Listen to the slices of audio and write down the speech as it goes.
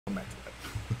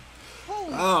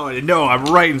Oh, no, I'm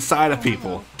right inside of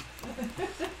people.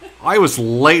 I was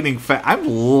lightning fast. I'm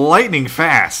lightning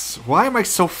fast. Why am I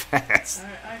so fast?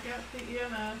 Alright, I got the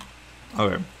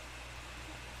EMF.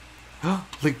 Okay.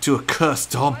 Link to a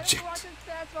cursed object. Why don't you watch it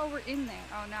fast while we're in there?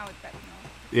 Oh, now it's back. No.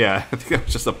 Yeah, I think that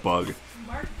was just a bug.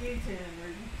 Mark Gayton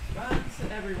responds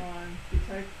to everyone.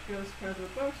 Detect ghost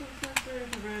present motion sensor.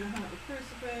 Ready to hunt with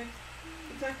crucifix.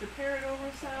 Detect a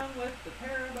paranormal sound with the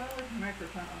parabolic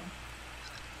microphone.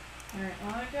 Alright,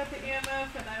 well I got the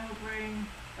EMF and I will bring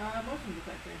motion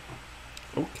detector.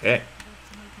 Okay.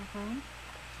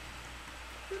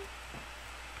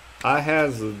 I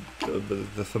has the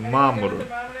thermometer.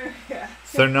 Yeah.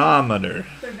 Thermometer.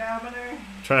 Thermometer.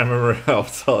 Trying to remember how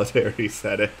Solidarity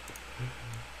said it.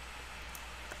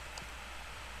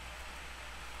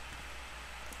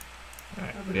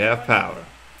 Alright, we have power.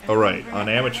 Oh right, on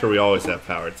amateur we always have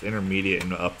power. It's intermediate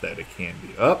and up that it can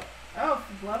be. Up. Oh,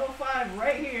 level 5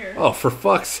 right here. Oh, for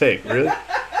fuck's sake, really?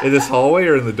 In this hallway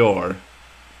or in the door?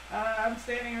 I'm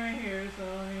standing right here, so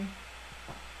let me...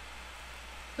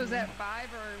 So is that 5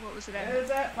 or what was it at? It's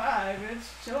at 5.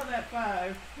 It's chilling at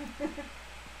 5.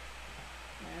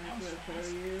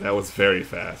 That was very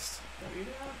fast. What are you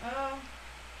doing?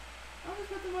 I'll just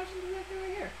put the motion detector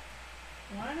right here.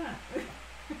 Why not?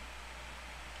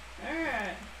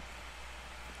 Alright.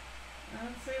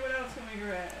 Let's see what else can we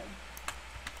grab.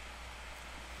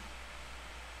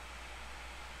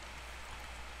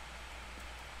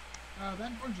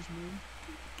 That door just moved.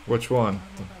 Which one?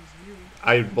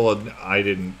 I don't know if that was you. I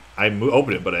didn't.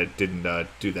 Opened it, but I didn't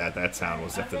do that. That sound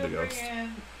was after the ghost.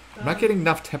 I'm not getting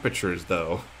enough temperatures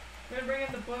though. I'm gonna bring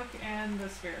in the book and the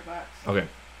spirit box. Okay.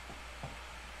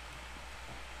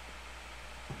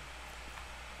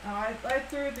 Oh, I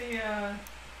threw the.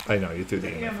 I know you threw the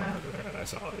EMF EMF. on. I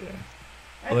saw it.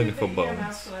 Yeah. I looking threw for the EMF,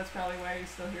 bones. so that's probably why you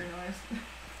still hear noise.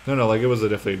 No, like it was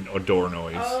definitely a door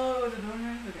noise. Oh, the door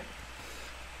noise. Okay.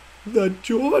 The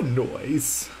door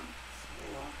noise.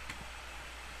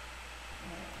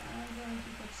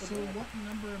 So what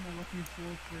number am I looking for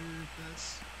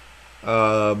this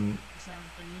Um, sound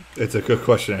thingy? it's a good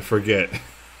question. I forget.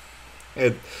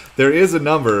 There is a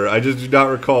number. I just do not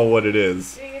recall what it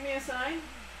is. Can you give me a sign?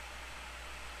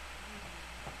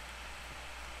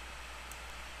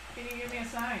 Can you give me a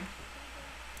sign?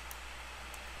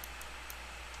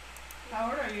 How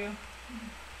old are you?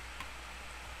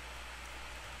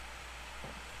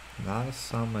 Not a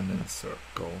summoning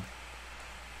circle.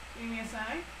 Give me a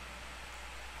sign.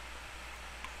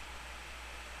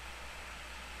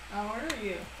 How old are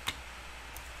you?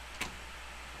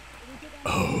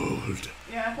 Old.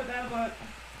 Yeah, I put down a book.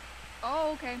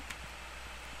 Oh, okay.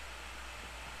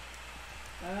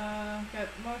 Got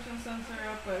motion sensor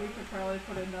up, but we could probably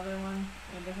put another one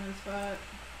in a different spot.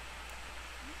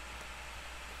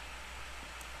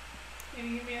 Can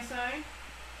you give me a sign?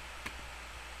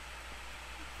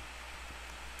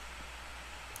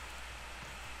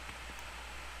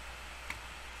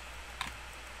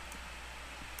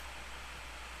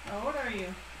 How old are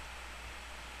you?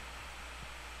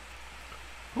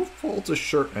 Who folds a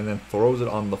shirt and then throws it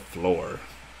on the floor?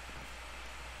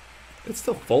 It's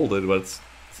still folded, but it's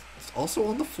also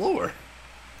on the floor.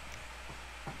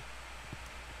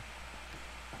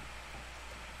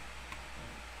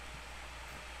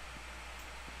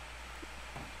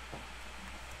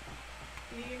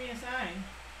 Can you give me a sign?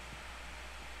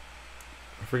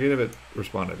 I forget if it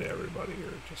responded to everybody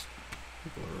or just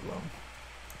people who are alone.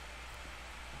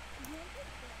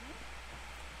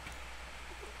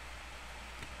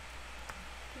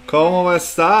 ¿Cómo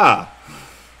está?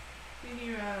 Can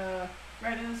you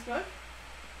write in this book?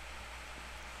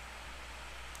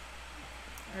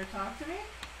 Or talk to me?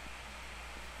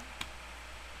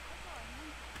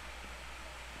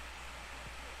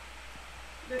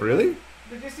 Really?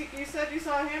 Did you see? You said you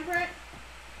saw a handprint?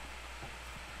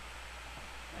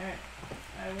 Alright.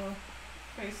 I will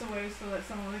face away so that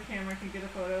someone with a camera can get a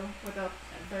photo without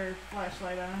their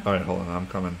flashlight on. Alright, hold on. I'm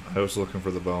coming. I was looking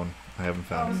for the bone. I haven't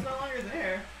Oh, found it's it. no longer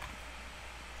there.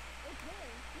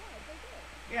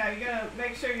 Yeah, you gotta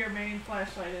make sure your main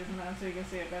flashlight isn't on so you can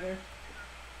see it better.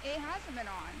 It hasn't been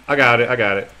on. I got it. I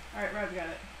got it. Alright, Rob got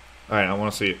it. Alright, I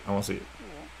want to see it. I want to see it.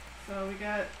 Cool. So we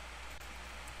got...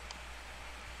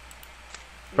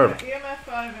 Perfect. EMF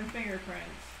 5 and fingerprints.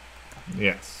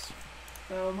 Yes.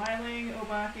 So Myling,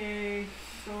 Obake,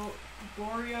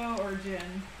 Gorio, or Jin.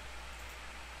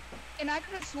 And I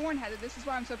could have sworn, Heather, this is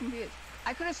why I'm so confused.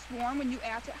 I could have sworn when you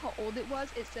asked it how old it was,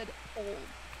 it said old.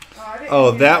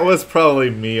 Oh, that was probably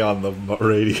me on the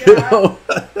radio.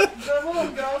 Yeah, the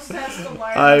little ghost has to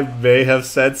light I up. may have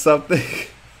said something.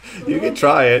 You can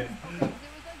try it. Okay,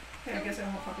 I guess I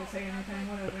won't fucking say anything,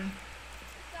 whatever.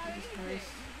 got Jesus anything.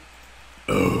 Christ.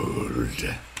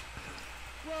 Old.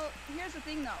 Well, here's the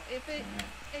thing though. If it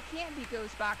can't be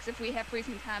ghost box if we have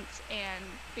freezing temps and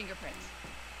fingerprints.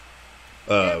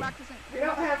 Spirit box isn't. We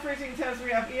don't have freezing temps, we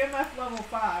have EMF level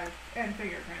 5 and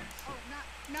fingerprints. Oh,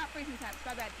 not freezing temps.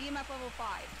 My bad. EMF level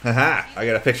 5. Haha, I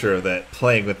got a picture of that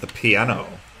playing with the piano.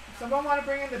 Someone want to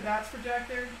bring in the dots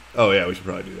projector? Oh yeah, we should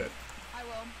probably do that. I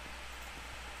will.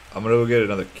 I'm gonna go get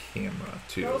another camera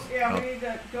too. Ghost, yeah, we need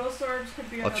that. Ghost orbs could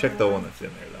be I'll another check the one that's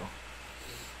in there though.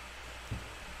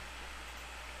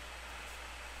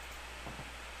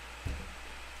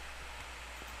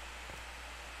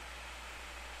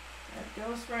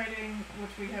 Ghost writing,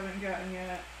 which we haven't gotten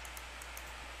yet.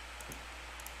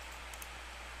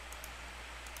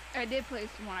 I did place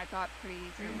one I thought pretty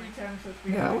easily. Freezing temps, which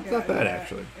we Yeah, haven't what's not gotten bad yet.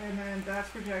 actually. And then dots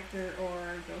projector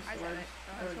or ghost I said orbs. it,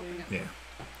 so I was Or hoping the, it- Yeah.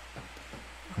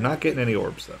 I'm not getting any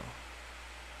orbs though.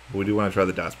 But we do want to try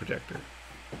the DOS projector.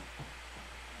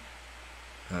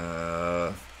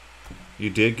 You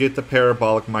did get the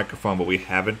parabolic microphone, but we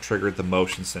haven't triggered the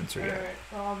motion sensor yet. Alright,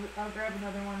 well, I'll grab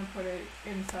another one and put it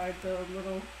inside the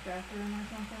little bathroom or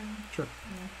something. Sure.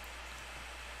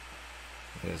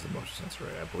 Yeah. It is the motion sensor,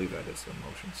 right? I believe that is the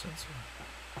motion sensor.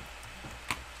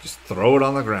 Just throw it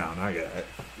on the ground. I got it.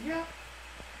 Yeah.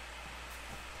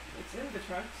 It's in the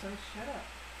truck, so shut up.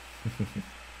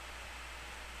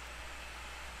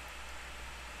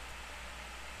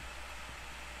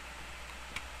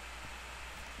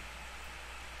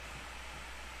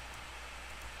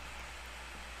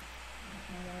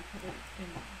 I'm gonna put it in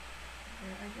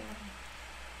where I go.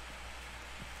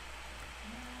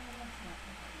 No, that's not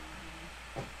what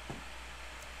I want.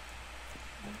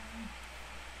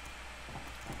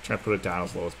 Try to put it down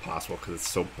as low as possible because it's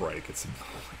so bright. It gets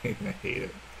annoying. I hate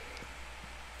it.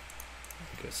 I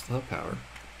guess still have power.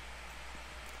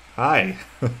 Hi.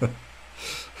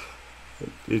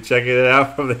 You checking it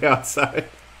out from the outside?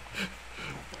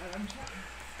 I'm trying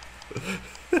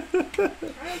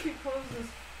to close this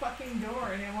fucking door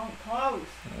and it won't close.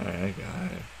 Alright, I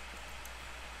got it.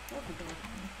 Close the door.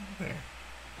 There.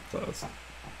 Close.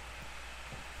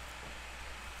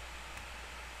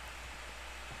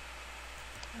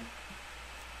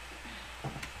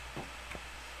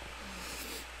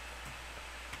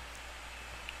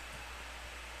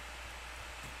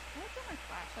 Did I put my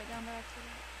flashlight down by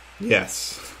accident?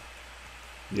 Yes.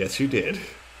 Yes, you did. I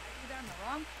put down the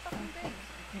wrong fucking thing. I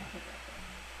can't put that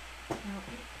there. No,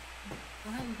 Go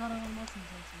ahead, we got it on motion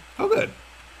sensor. Oh, good. I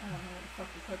don't know where the fuck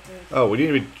to put this. Oh, we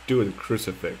didn't even do a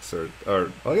crucifix or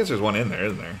well, I guess there's one in there,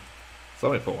 isn't there?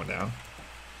 Somebody put one down.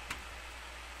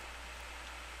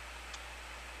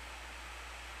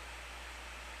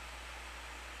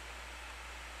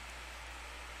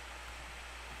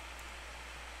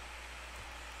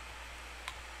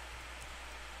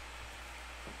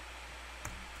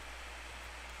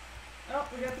 Oh,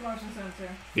 we got the motion sensor.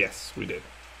 Yes, we did.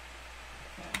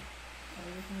 Okay. So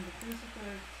we just need the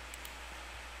crucifix.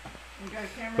 We got a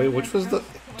camera. Wait, there which for was the?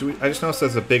 ghost- to Do we? look I just for noticed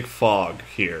there's a ghost big fog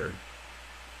here.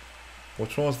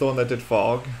 Which one was the one that did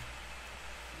fog? orbs.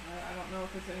 I don't know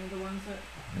if it's any of the ones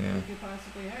that Yeah. we could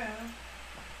possibly have.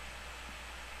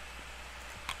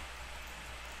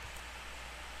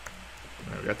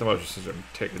 Alright, we got the motion sensor. I'm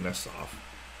taking this off.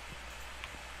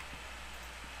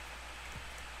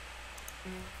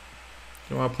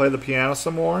 You want to play the piano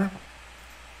some more?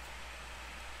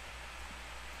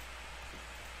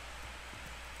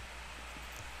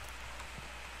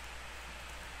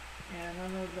 Yeah,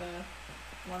 none of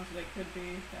the ones that could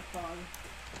be that fog.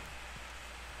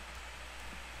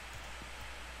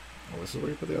 Oh, this is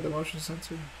where you put the other motion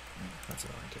sensor? Yeah, that's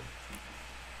annoying too.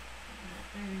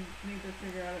 And we need to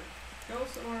figure out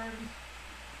ghost orbs,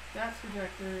 dots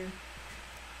projector,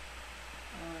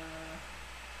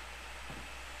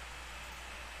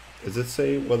 Does it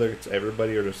say whether it's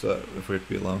everybody or just if we have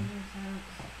to be alone?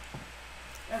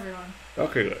 everyone.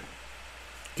 Okay, good.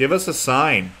 Give us a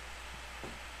sign.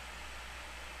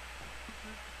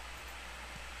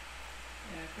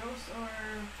 Yeah, ghost orb.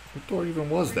 What door even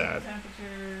was freezing that?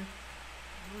 Temperature,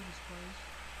 Door displays.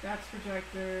 dots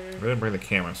projector. I didn't bring the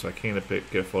camera, so I can't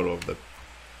get a photo of the. Door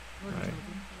Right. displays.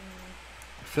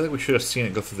 I feel like we should have seen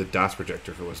it go through the DOS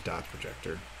projector if it was DOS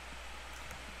projector.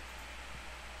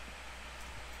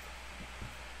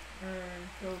 Or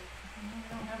ghost. We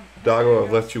don't have. Doggo,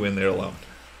 I've left you in there alone.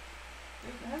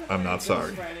 It hasn't I'm been not ghost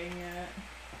sorry. writing yet.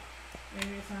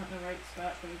 Maybe it's not in the right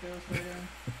spot for the ghost writing.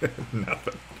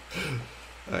 Nothing.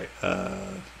 Alright,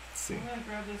 let's see. I'm gonna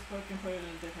grab this book and put it in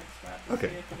a different spot to Okay.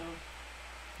 see if it'll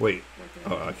Wait. work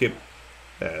in a Oh, I different keep. spot.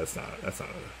 Yeah, that's not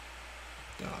a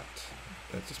dot.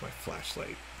 That's just my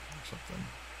flashlight or something.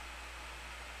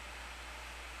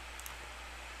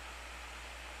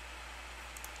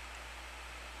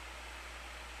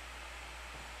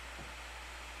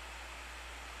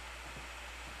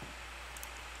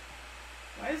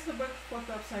 is the book flipped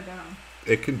upside down?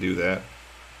 It can do that.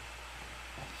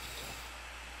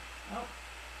 Oh,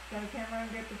 got a camera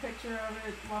and get the picture of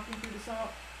it walking through the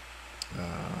salt.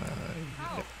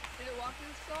 How? Did it walk through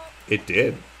the salt? It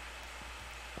did.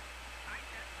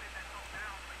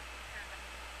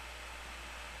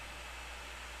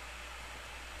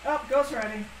 Oh, ghost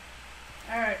writing.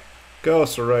 Alright,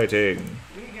 Ghost writing.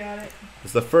 we got it.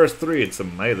 It's the first 3. It's a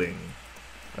mailing.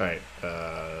 Alright.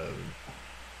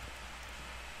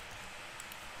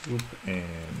 Oop,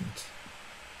 and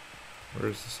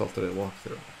where's the salt that it walked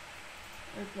through?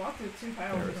 It walked through 2 There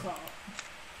piles we of go. salt.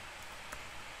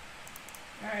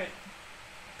 Alright,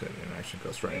 Good interaction.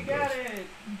 Ghost we writing. got Goes. it.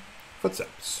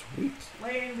 Footsteps. Sweet.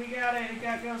 Layne, we got it. It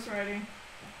got ghost writing.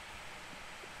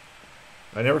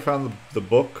 I never found the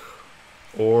book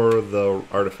or the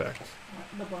artifact.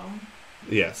 The bone.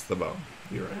 Yes, the bone.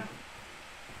 You're right. Yeah.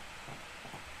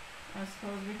 I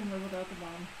suppose we can live without the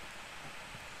bone.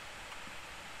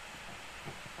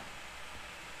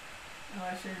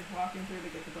 Unless you're walking through to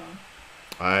get the bone.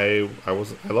 I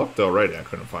looked already. I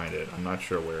couldn't find it. I'm not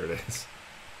sure where it is.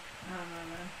 I don't know,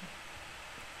 man.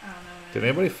 I don't know, man. Did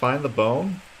anybody find the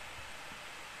bone?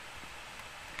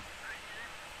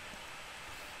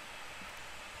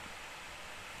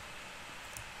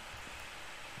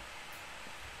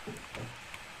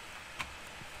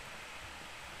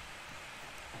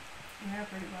 Yeah,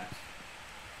 pretty much.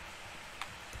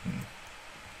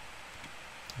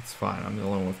 It's fine. I'm the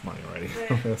only one with money already.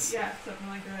 Yeah, something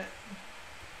like that.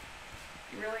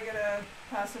 You really gonna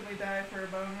possibly die for a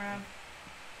bone round?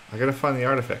 I gotta find the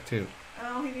artifact too.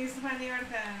 Oh, he needs to find the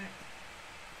artifact.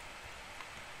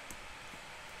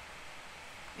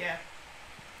 Yeah.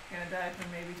 Gonna die for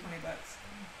maybe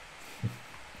 $20.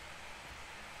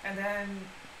 And then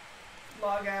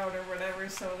log out or whatever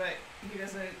so that he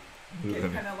doesn't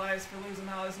get penalized for losing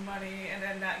all his money and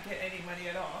then not get any money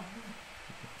at all.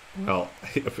 Well,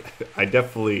 I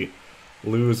definitely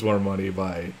lose more money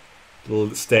by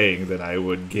staying than I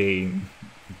would gain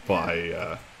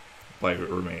by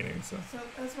remaining. So So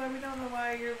that's why we don't know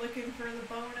why you're looking for the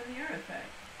bone and the artifact.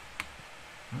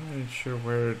 I'm not even sure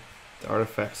where the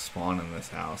artifacts spawn in this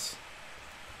house.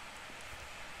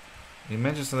 You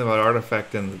mentioned something about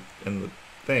artifact in the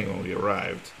thing when we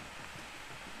arrived.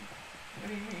 What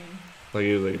do you mean? Like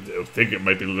you think it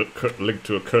might be linked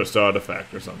to a cursed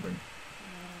artifact or something.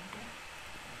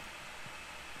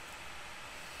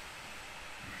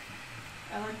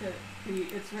 I like that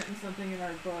it's written something in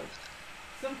our book.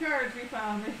 Some cards we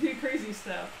found, they do crazy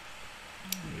stuff.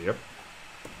 Yep.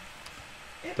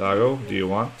 Doggo, do you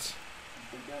want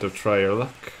to try your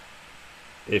luck?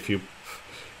 If you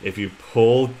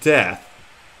pull death,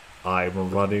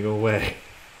 I'm running away.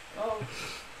 Oh,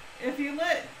 if you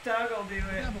let Doggle do it.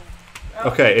 Devil.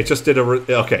 Okay, it just did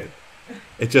okay.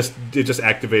 It just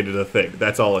activated a thing.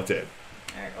 That's all it did.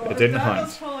 Well, It didn't if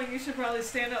Doggle's hunt. pulling, you should probably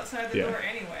stand outside the Yeah. door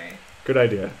anyway. Good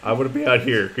idea. I'm gonna be out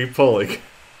here. Keep pulling.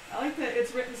 I like that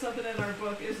it's written something in our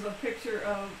book is a picture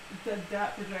of the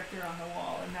dot projector on the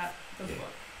wall and not the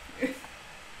book.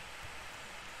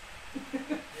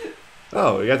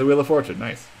 Oh, we got the Wheel of Fortune.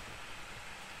 Nice.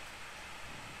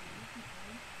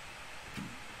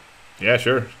 Yeah,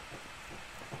 sure.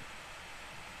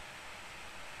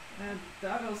 And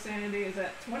Doggle's sanity is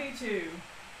at 22.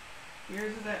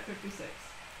 Yours is at 56.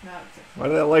 Not 6. Why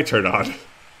did that light turn on?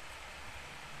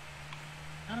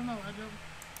 I don't know.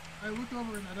 I looked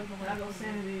over and I don't know where. Doggle's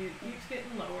sanity keeps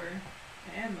getting lower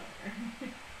and lower.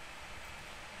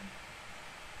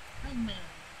 Hangman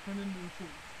turned into a fool.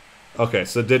 Okay,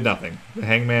 so it did nothing. The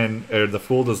hangman or the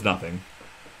fool does nothing.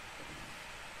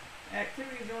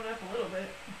 Activity's going up a little bit.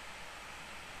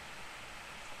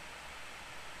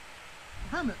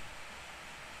 Hermit.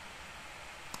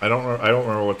 I don't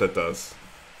remember what that does,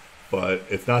 but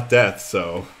it's not death,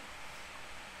 so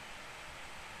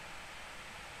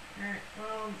Alright,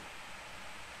 well,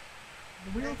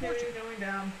 The Wheel of Fortune. activity going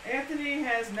down. Anthony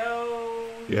has no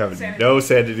you have sanity. no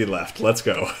sanity left. Let's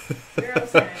go. 0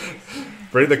 sanity.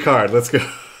 Bring the card. Let's go.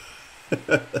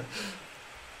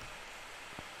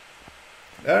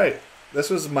 All right, this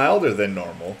was milder than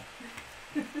normal.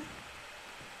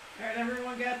 Alright,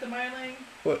 everyone got the miling?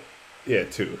 What? Yeah,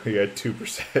 2. You had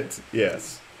 2%.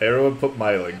 Yes. Everyone put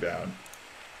miling down.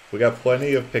 We got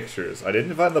plenty of pictures. I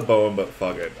didn't find the bone, but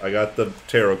fuck it. I got the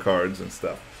tarot cards and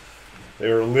stuff.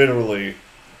 They were literally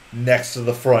next to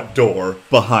the front door,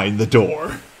 behind the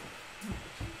door.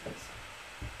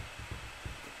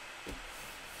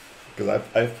 Because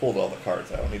I've pulled all the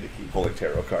cards. I don't need to keep pulling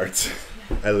tarot cards.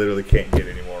 I literally can't get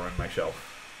any more on my shelf.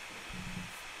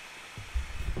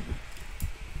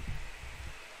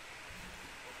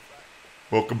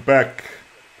 Welcome back.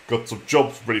 Got some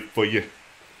jobs ready for you.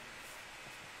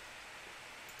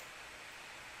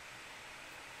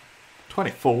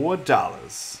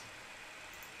 $24.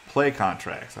 Play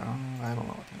contracts. I don't know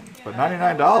what that means. Yeah, But I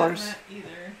didn't know what $99. that meant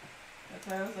either. That's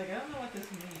why I was like, I don't know what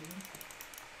this means.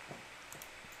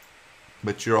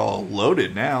 But you're all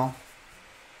loaded now.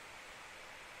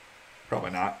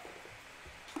 Probably not.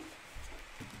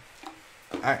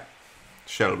 Alright.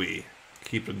 Shall we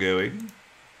keep it going?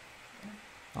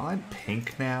 Oh, I'm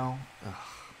pink now. Ugh.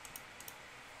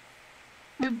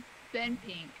 You've been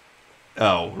pink.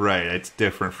 Oh, right. It's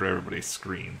different for everybody's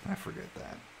screen. I forget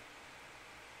that.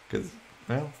 Because,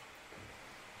 well...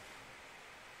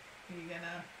 Are you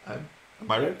gonna...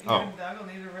 Am I ready? Oh. Your dog will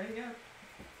need to ready up.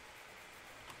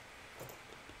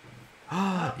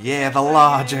 Yeah, the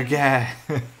larger guy.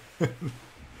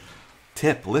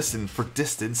 Tip, listen for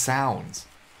distant sounds.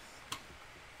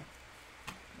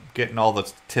 Getting all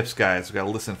the tips, guys. We gotta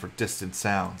listen for distant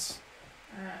sounds.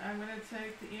 I'm gonna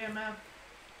take the EMF.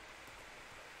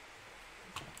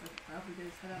 Probably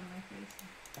just head on my face.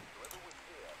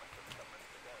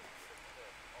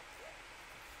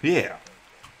 Yeah.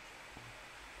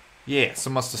 Yeah,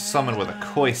 someone must have summoned with a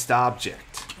coist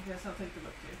object. I guess I'll take the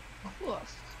book too. Cool.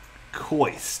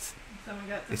 Coist. Someone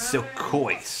got It's so thermometer,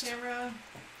 coist. Camera.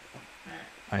 Alright.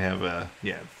 I have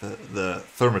the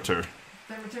thermometer.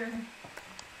 Thermometer.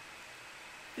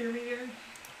 Thermometer.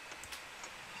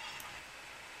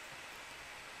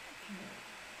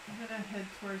 I'm gonna head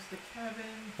towards the cabin.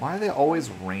 Why are they always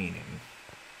raining?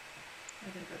 I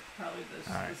think that's probably this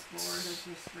Alright. board is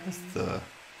just Is raining.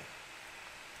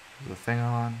 the thing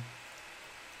on?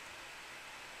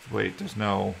 Wait, there's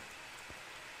no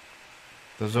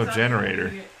It's on generator.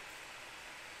 the-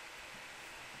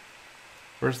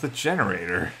 Where's the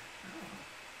generator?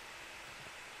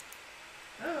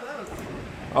 Oh, that was.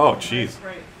 Oh, jeez.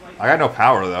 Right, like, I got no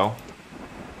power though.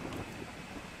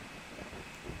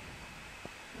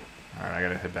 Alright, I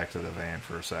gotta head back to the van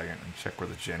for a second and check where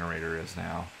the generator is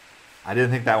now. I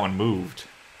didn't think that one moved.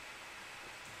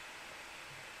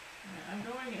 I'm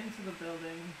going into the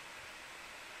building.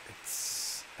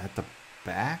 It's at the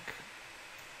back?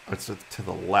 Oh, it's to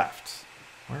the left.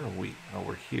 Where are we? Oh,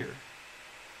 we're here.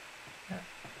 Yeah.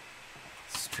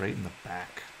 Straight in the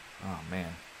back. Oh,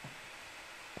 man.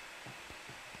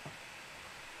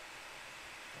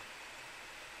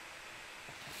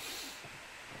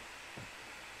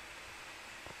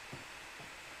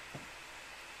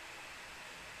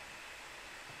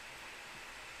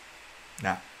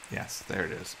 Nah, yes, there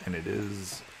it is. And it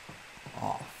is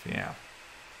off, yeah.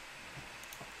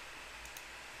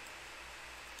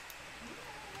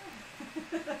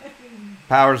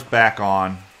 Power's back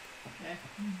on. Okay.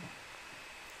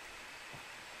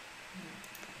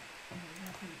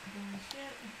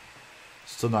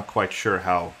 Still not quite sure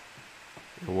how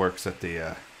it works at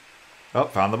the, Oh,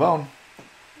 found the bone.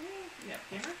 Yep,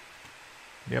 camera?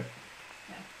 Yep.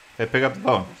 Yeah. Hey, pick up the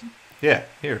bone. Yeah,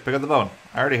 here, pick up the bone.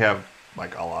 I already have,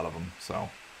 like, a lot of them, so.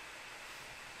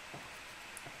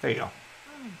 There you go.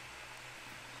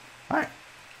 Alright.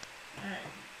 Alright.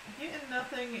 Getting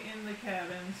nothing in the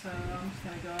cabin, so I'm just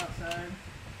gonna go outside.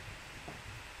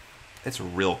 It's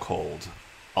real cold.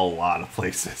 A lot of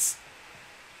places.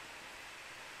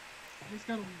 It's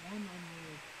got a 1 on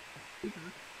the speaker.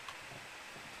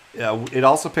 Yeah, it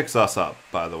also picks us up,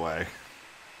 by the way.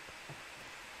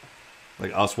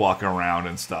 Like, us walking around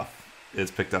and stuff is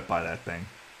picked up by that thing.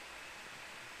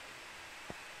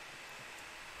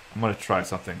 I'm gonna try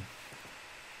something.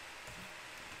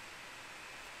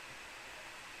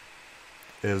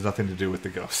 It has nothing to do with the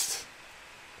ghost.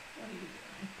 What are you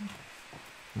doing?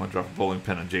 I'm gonna drop a bowling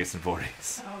pin on Jason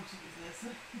Voorhees. Oh,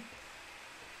 Jesus.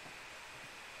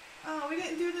 Oh, we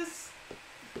didn't do this.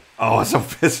 Oh, it's a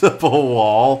visible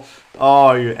wall.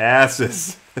 Oh, you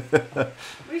asses.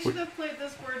 We should have played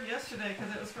this board yesterday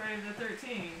because it was Friday the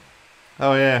 13th.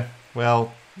 Oh, yeah.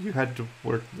 Well, you had to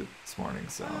work this morning,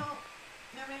 so. Well,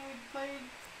 I mean, we played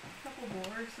a couple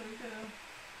boards, so we could have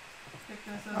picked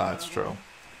this up. Oh, that's true.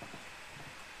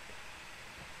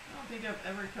 I don't think I've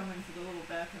ever come into the little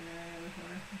bathroom area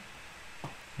before.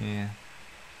 Yeah.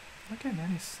 I'm not getting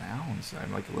any sounds.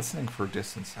 I'm like listening for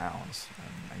distant sounds,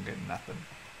 and I'm getting nothing.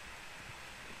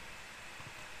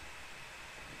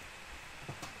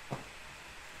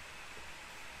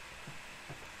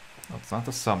 Well, it's not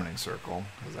the summoning circle,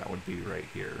 because that would be right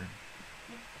here.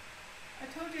 I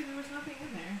told you there was nothing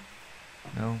in there.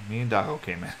 No, me and Doggo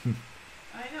came in.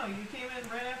 I know, you came in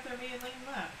right after me and Layne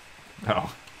left.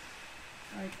 Oh,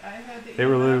 Like, I had the they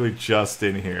were EMF. literally just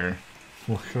in here,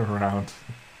 looking around.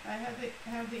 I had to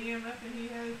have the EMF and he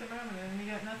had the thermometer and we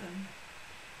got nothing.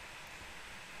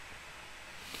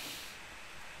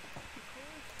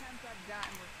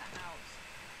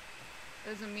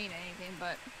 Doesn't mean anything,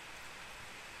 but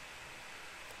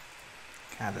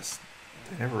God,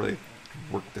 they never really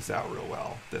worked this out real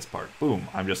well. This part. Boom.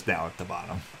 I'm just now at the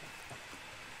bottom.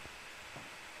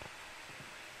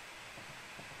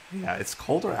 Yeah, it's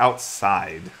colder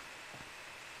outside.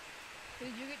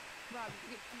 did you get Rob?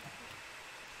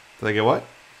 Did I get what?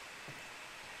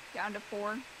 Down to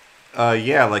 4.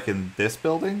 Yeah, like in this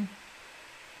building?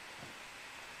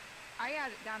 I got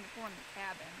it down to 4 in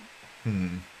the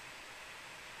cabin.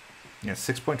 Yeah,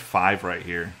 6.5 right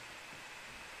here.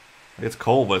 It's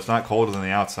cold, but it's not colder than the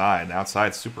outside. The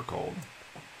outside's super cold.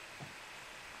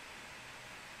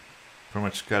 Pretty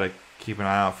much gotta keep an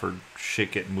eye out for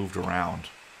shit getting moved around.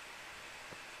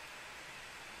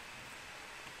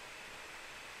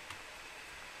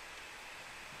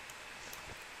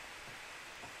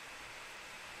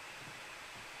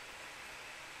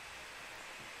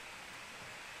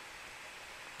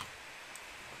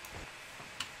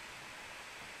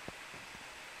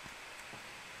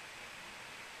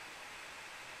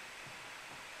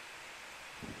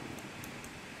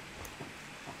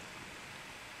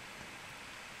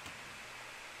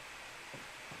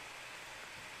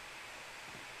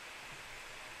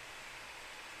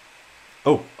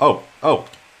 Oh.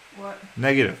 What?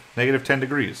 Negative. Negative 10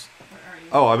 degrees. Where are you?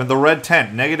 Oh, I'm in the red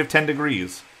tent. Negative 10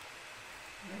 degrees.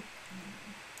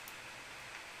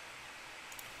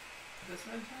 This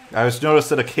red tent? I just noticed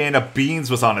that a can of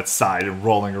beans was on its side and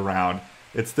rolling around.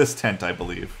 It's this tent, I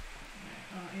believe.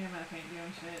 Oh, EMF ain't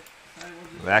doing shit. So I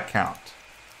will just... That count.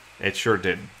 It sure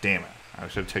didn't. Damn it. I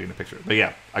should have taken a picture. But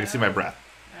yeah, I can see my breath.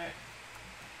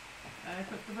 Alright. I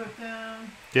put the book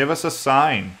down. Give us a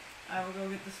sign. I will go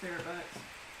get the spirit box.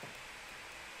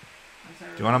 Do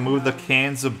you want to move the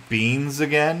cans of beans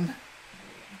again?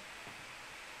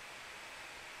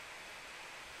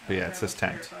 But yeah, it's this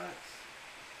tent.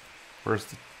 Where's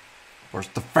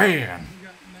the fan? You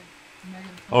got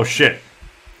negative. Oh shit.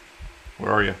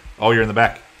 Where are you? Oh, you're in the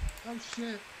back. Oh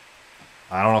shit.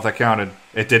 I don't know if that counted.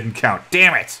 It didn't count.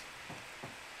 Damn it!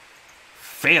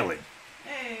 Failing.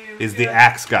 Hey, Is the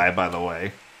axe guy, by the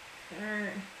way.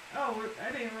 Oh,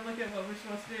 I didn't even look at what we're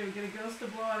supposed to do. We get a ghost to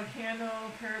blow out a candle,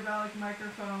 parabolic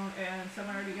microphone, and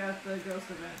someone already got the ghost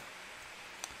event.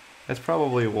 That's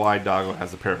probably why Doggo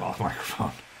has a parabolic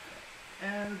microphone.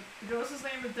 And the ghost's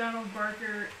name is Donald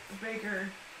Baker,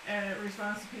 and it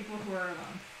responds to people who are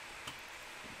alone.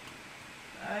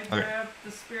 I grabbed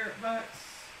the spirit box.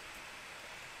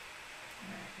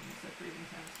 Alright, you set freezing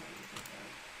time so you put that.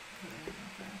 Put it in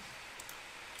real fast.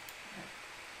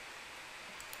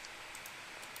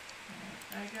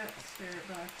 Alright, I got the spirit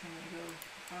box. I'm gonna go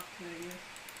talk to it, I guess.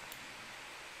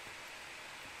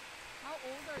 How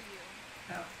old are you?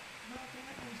 Oh. Well, damn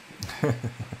it.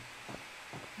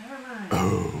 Never mind.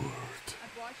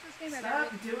 I've watched this game. Stop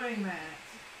doing that.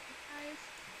 Guys,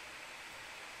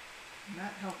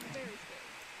 Not helping. very scary.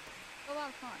 It's a lot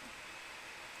of fun.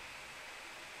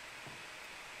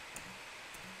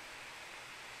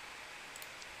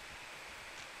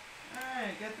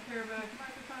 Alright, get the parabolic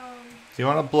microphone. Do you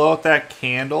want to blow out that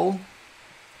candle?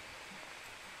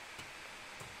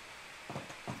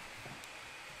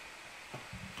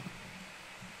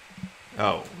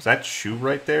 Oh, was that shoe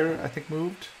right there, I think,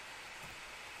 moved?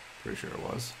 Pretty sure it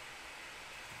was.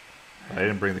 I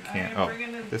didn't bring the camera.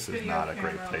 Oh, this is not a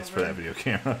great place for that video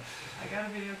camera. I got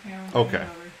a video camera. Okay.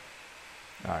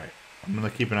 Alright. I'm going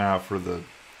to keep an eye out for the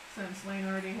Since Layne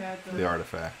already had the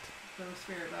artifact. The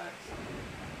spirit box.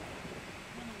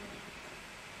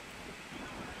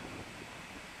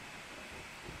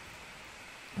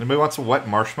 Anybody want some wet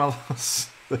marshmallows?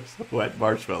 There's some wet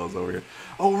marshmallows over here.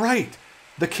 Oh, right!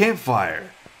 The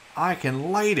campfire! I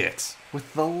can light it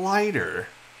with the lighter.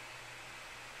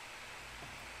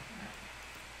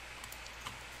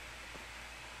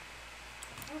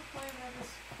 Hopefully that was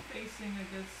facing a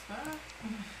good spot.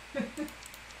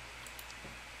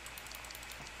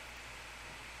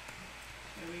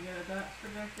 Should we get a dot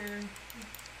projector?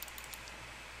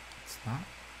 It's not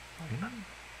lighting?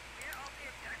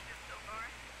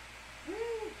 Woo!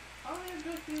 All the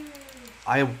objectives!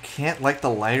 I can't light the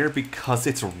lighter because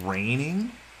it's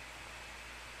raining?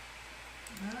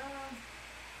 No.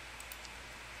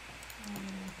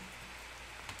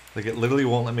 Like, it literally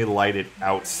won't let me light it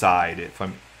outside if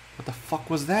I'm... What the fuck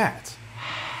was that?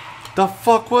 The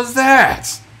fuck was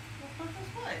that? What was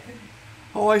what?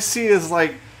 All I see is,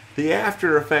 like, the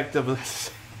after effect of a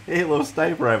Halo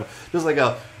sniper rifle. Just like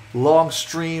a long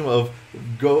stream of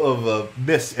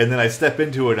mist, and then I step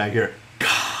into it and I hear...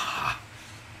 Gah!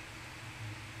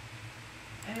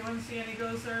 Anyone see any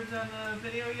ghost orbs on the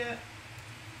video yet?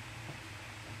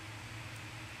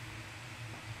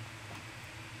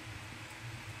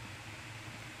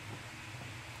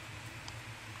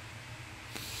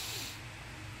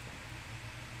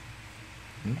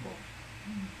 Hmm? Cool.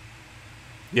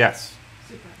 Yes.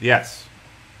 Super. Yes.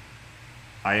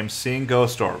 I am seeing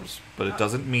ghost orbs, but it Oh.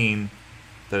 doesn't mean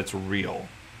that it's real.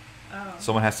 Oh.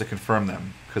 Someone has to confirm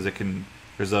them because it can.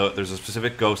 There's a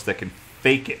specific ghost that can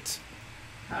fake it.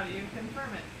 How do you confirm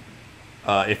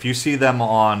it? If you see them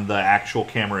on the actual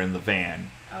camera in the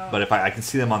van, Oh. but if I can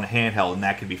see them on the handheld, and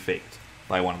that can be faked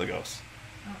by one of the ghosts.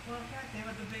 Oh, well, goddamn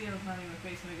it, the video's not even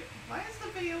facing the... Why is the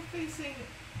video facing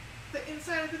the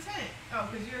inside of the tent? Oh,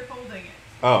 because you're holding it.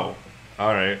 Oh,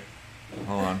 all right.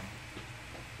 Hold on.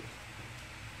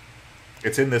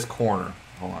 It's in this corner.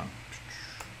 Hold on.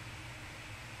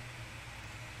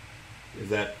 Is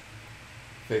that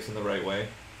facing the right way?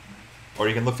 Or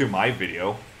you can look through my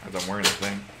video as I'm wearing the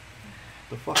thing.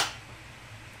 The fuck?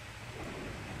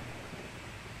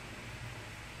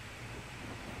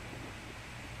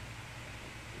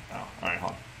 Oh, alright,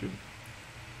 hold on. Dude.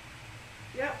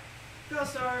 Yep.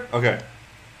 Ghost orb. Okay.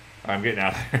 I'm getting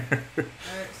out of there.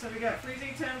 Alright, so we got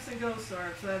freezing temps and ghost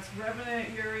orb. So that's Revenant,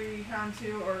 Yuri,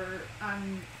 Hantu, or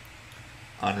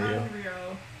Unreal.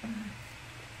 Alright,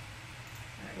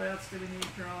 what else do we need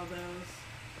for all of those?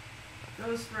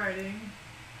 Ghost writing.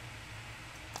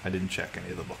 I didn't check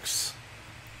any of the books.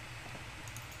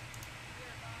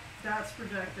 Dots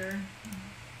projector.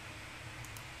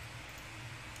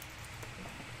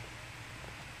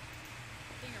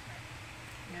 Fingerprint.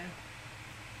 Yeah.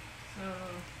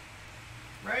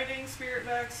 So, writing, spirit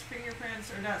box,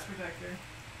 fingerprints, or dots projector.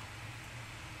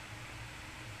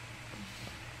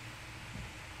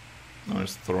 I'm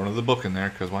just throwing another book in there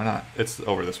because why not? It's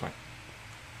over this way.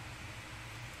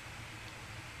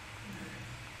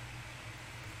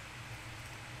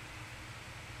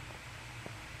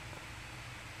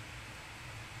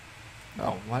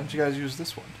 Oh, why didn't you guys use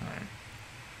this one? All right.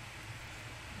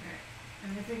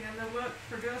 Alright. Anything in the book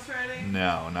for ghost writing?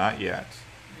 No, not yet.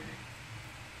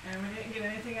 Alright. And we didn't get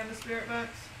anything on the spirit box?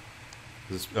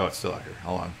 Oh, it's still out here.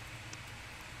 Hold on.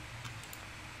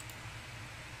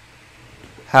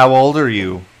 How old are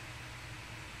you?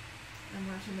 I'm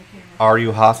watching the camera. Are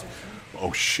you hostile?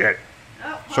 Oh, shit.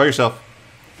 Oh, Show yourself.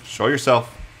 Show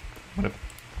yourself. Oh.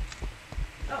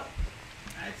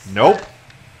 That's Nope.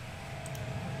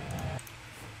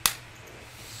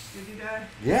 Did you die?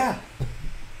 Yeah.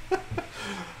 Cool.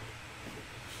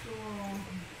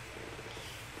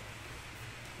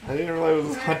 I didn't realize it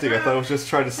was hunting. I thought it was just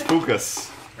trying to spook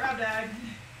us. Rob died.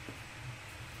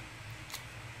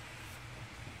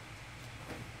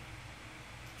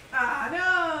 Ah,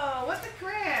 no! What the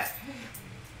crap?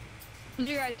 What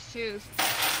do you guys choose?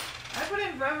 I put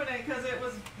in Revenant because it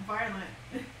was violent.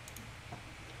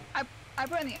 I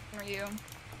put in the you.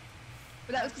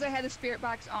 But that was because I had the spirit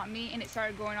box on me and it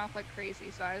started going off like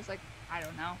crazy. So I was like, I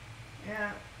don't know.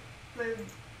 Yeah.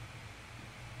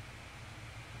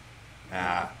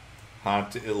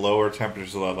 Lower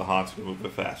temperatures allow the haunted to move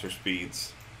at faster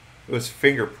speeds. It was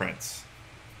fingerprints.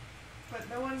 But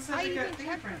no one said I they even got checked the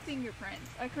fingerprints. fingerprints.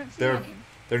 I couldn't see They're any.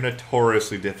 they're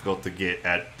notoriously difficult to get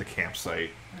at the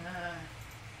campsite.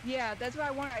 Yeah, that's what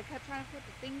I wanted. I kept trying to put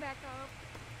the thing back up.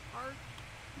 Hard.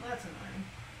 Well, that's annoying.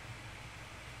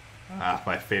 Ah,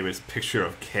 my favorite is picture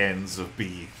of cans of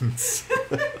beans. You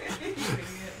idiot.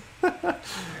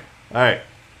 Alright.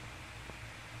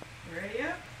 Ready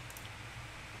up?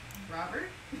 Robert?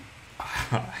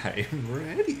 I'm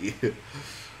ready.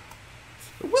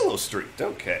 Willow Street,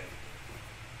 okay.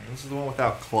 This is the one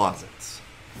without closets.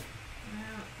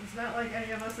 Well, it's not like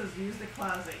any of us has used a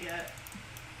closet yet.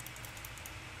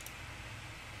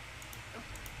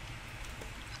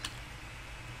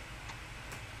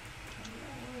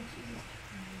 Oh, Jesus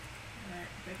Christ. Alright,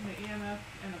 taking the EMF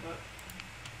and a book.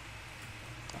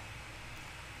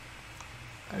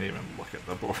 I didn't even look at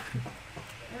the board.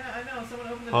 Yeah, I know. Someone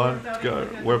opened the door Hunt, without even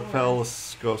looking at the repel board.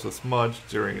 goes with smudge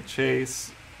during a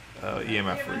chase.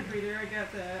 EMF reader. reader, I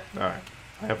got that. Alright.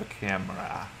 I have a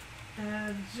camera.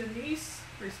 And Janice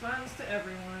responds to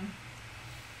everyone.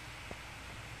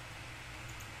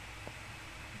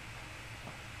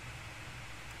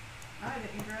 I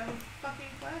didn't grab a fucking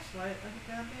flashlight like a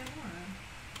goddamn moron.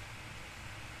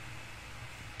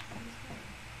 What is that?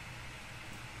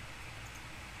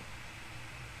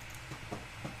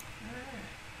 Alright.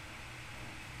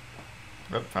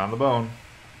 Yep, found the bone.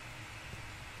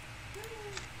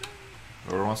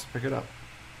 Whoever wants to pick it up.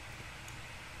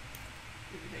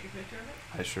 Did you take a picture of it?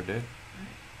 I sure did.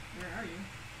 Alright. Where are you?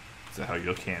 Is that how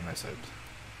you can miss it?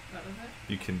 What was that?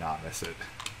 You cannot miss it.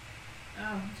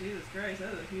 Oh, Jesus Christ,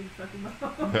 that is a huge fucking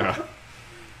bone. Yeah.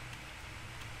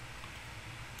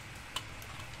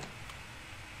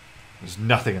 There's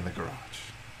nothing in the garage.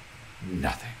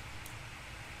 Nothing.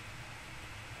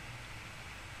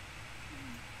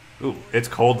 Ooh, it's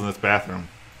cold in this bathroom.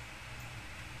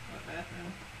 What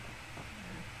bathroom?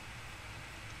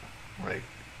 Like,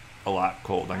 a lot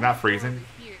cold. Like, not freezing. Over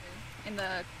here in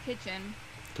the kitchen.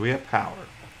 Do we have power?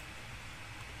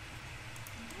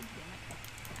 God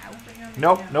damn it. Ow. Nothing on the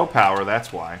Nope, EMF. no power,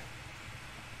 that's why.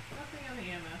 Nothing on the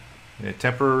EMF. Yeah,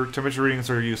 temperature readings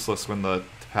are useless when the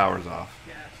power's off.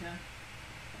 Gotcha.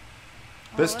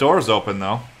 This Oh, door's open,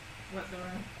 though. What door?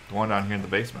 The one down here in the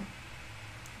basement.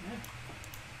 Yeah.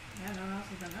 Yeah, no one else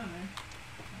has been down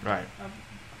there. Right. I'll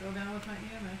go down with my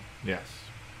EMF. Yes.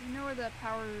 You know where the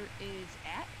power is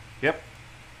at? Yep.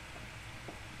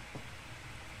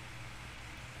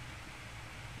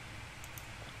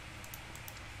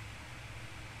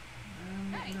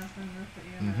 Nice. Nothing with the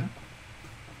EMF. Mm-hmm.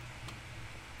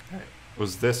 Right.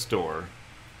 Was this door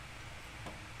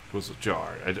was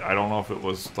ajar. I don't know if it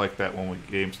was like that when the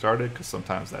game started, because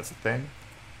sometimes that's a thing.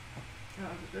 Oh, is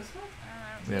it this one?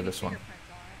 I don't see Yeah, any this one.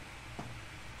 fingerprints on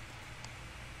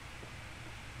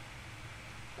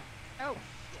it. Oh,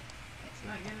 shit. It's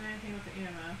not getting anything with the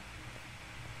EMF.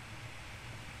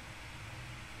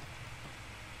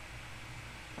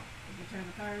 Did you turn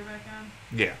the power back on?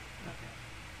 Yeah. Okay.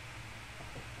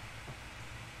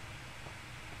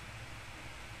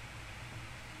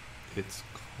 It's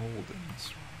cold in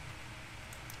this room.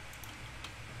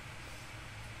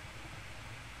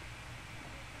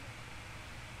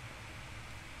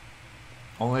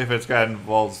 Only if it's got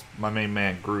involves my main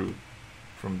man Groot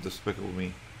from Despicable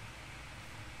Me.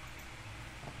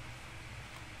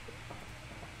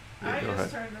 Yeah, I go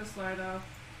just ahead. turned this light off.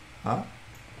 Huh?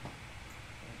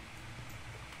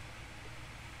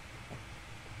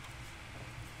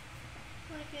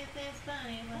 Look at this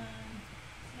funny one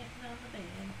sitting on the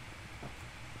bed.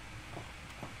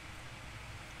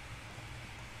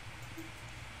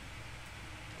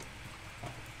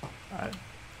 I'm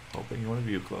hoping one of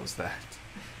you closed that.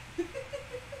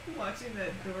 Watching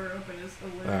that door open is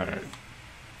hilarious. Alright.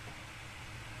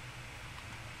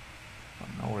 I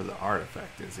don't know where the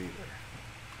artifact is either.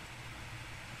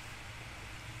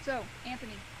 So,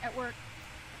 Anthony, at work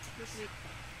this week.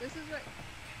 This is what.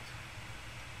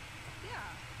 Yeah.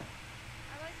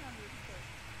 I like how this is.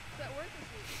 So, at work this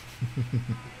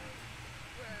week.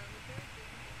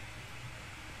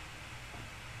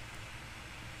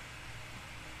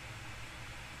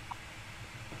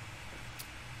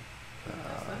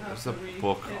 There's a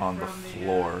book on the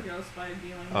floor.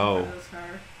 Oh.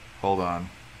 Hold on.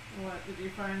 What, did you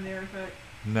find the artifact?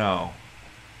 No.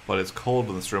 But it's cold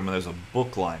in this room and there's a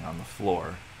book lying on the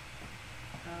floor.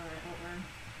 Alright, what room?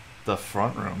 The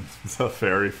front room. The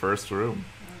very first room.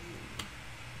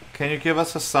 Can you give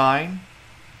us a sign?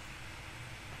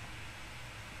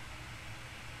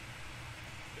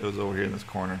 It was over here in this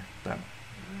corner. That.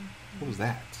 What was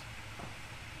that?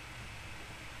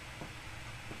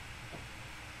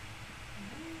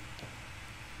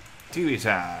 TV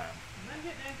time. I'm not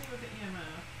getting anything with the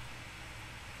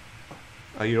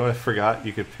EMF. You know what I forgot?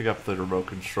 You could pick up the remote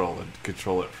control and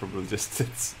control it from a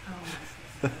distance. Oh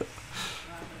my goodness.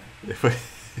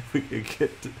 If we could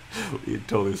get to, we'd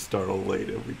totally startle Layne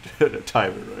if we did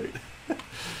time it right.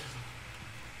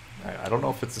 I don't know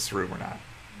if it's this room or not.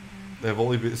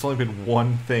 It's only been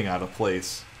one thing out of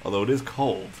place, although it is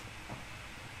cold.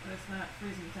 But it's not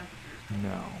freezing temperatures.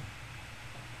 No.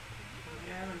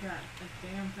 We haven't got a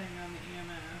damn thing on the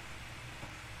EMF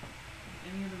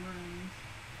in any of the rooms.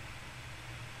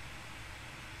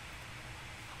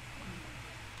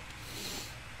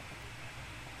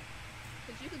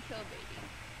 Because you could kill a baby.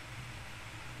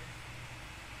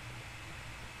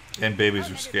 And babies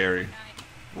Oh, are scary. -9.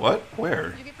 What? Where?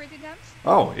 Did you get freezing temps?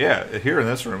 Oh, yeah, here in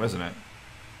this room, isn't it?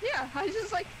 Yeah, I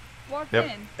just like walked Yep,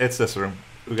 in. it's this room.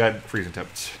 We got freezing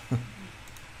temps.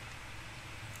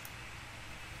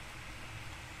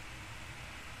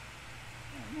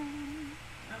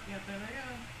 Oh, yep, there they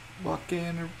go.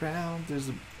 Walking around, there's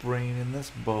a brain in this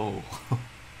bowl.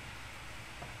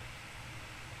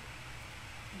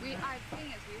 I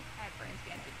think as we've had brain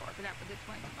scans before, but that was the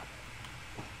 20 month.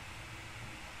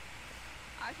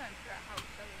 I was trying to figure out how it's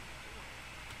better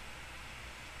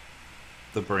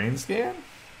The brain scan?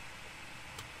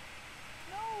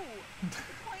 No! The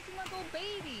 22-month-old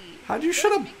baby! How'd you Put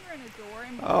shut his up? finger in a door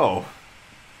and, Oh.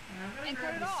 I'm gonna and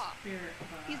grab cut it the off. spirit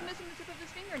box. He's missing the tip of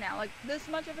his finger now, like this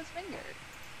much of his finger.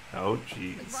 Oh, Like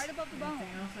jeez. right above the bone.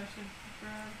 Anything else I should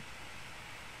grab?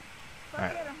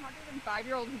 Plus we had a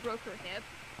 105-year-old who broke her hip.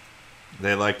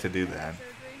 They like to do and had that.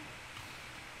 surgery.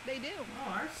 They do. Oh,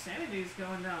 our sanity's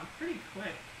going down pretty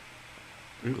quick.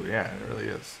 Ooh, yeah, it really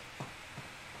is.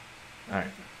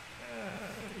 Alright.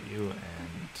 You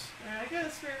and... Alright, I got a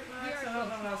spirit box. We are I don't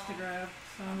know so what else to small. grab,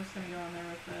 so I'm just gonna go in there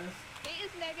with this. It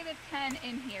is -10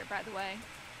 in here, by the way?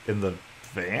 In the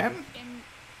van?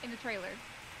 In the trailer.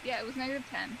 Yeah, it was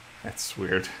 -10. That's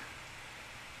weird.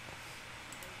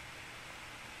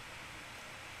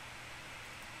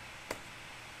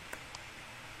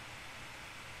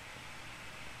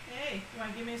 Hey, you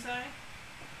wanna give me a sign?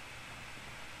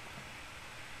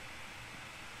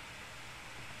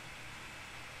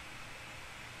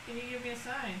 Can you give me a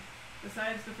sign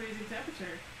besides the freezing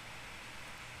temperature?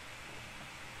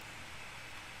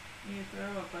 You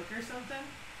throw a book or something?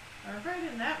 Or right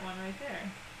in that one right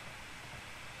there.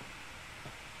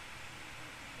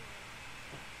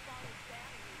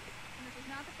 And this is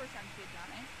not the first time she's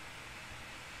done it.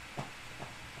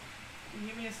 Can you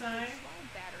give me a sign?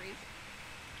 Swallowed batteries.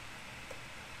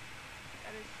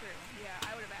 That is true. Yeah,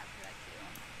 I would have asked for that too.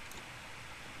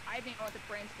 I didn't know what the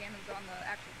brain scan was on the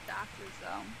actual doctors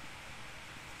though.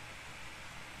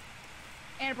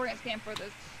 And a brain scan for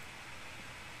this.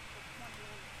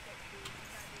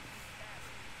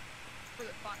 For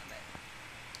the fun of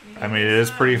it. I mean, it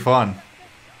is pretty fun.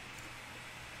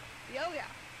 Oh yeah.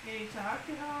 Can you talk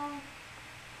at all?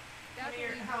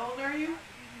 Definitely. How old are you?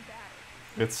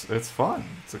 It's fun.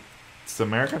 It's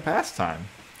American pastime.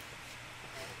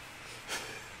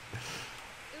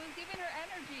 It was giving her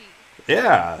energy.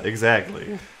 Yeah, exactly.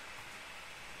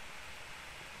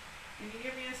 Can you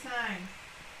give me a sign?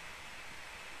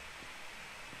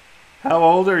 How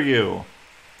old are you?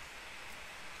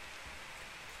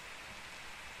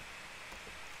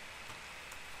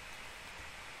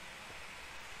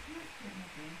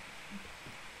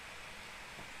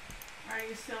 Are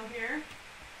you still here?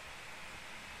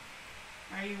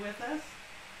 Are you with us?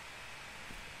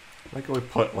 Like we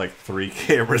put like 3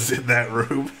 cameras in that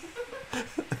room.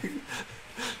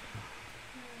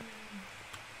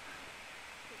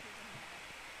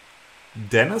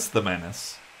 Dennis the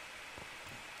Menace.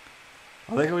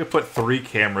 I think we put 3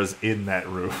 cameras in that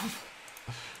room.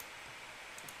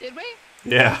 Did we?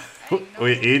 Yeah, I didn't know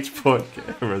we we each did. put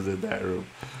cameras in that room.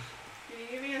 Can you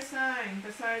give me a sign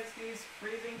besides these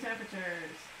freezing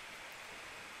temperatures?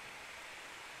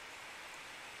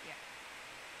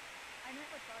 I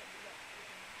never thought you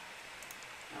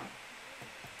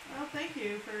Well, thank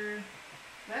you for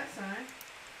that sign.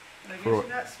 But I guess For- you're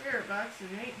not spirit box, so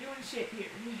you ain't doing shit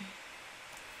here.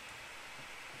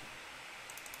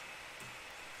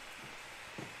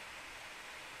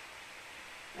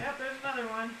 Yep, there's another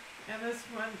one. And this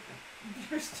one,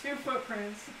 there's 2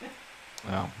 footprints.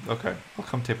 Oh, okay. I'll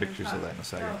come take pictures of that in a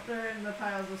second. No, they're in the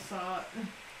piles of salt.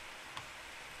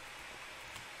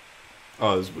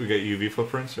 Oh, we got UV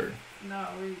footprints or No,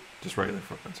 we. just regular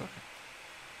footprints? Okay.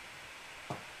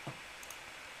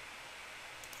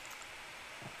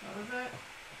 What was that?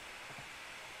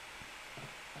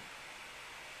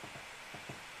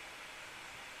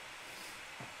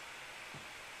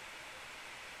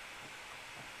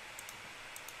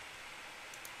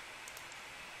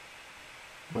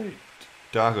 Wait,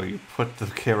 Doggo, you put the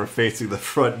camera facing the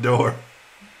front door.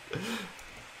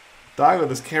 Doggo,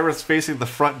 this camera's facing the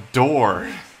front door.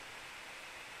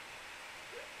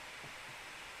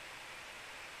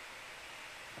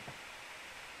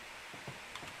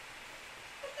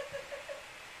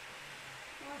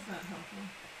 Well, that's not helpful.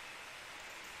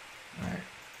 Alright.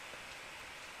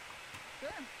 Sure.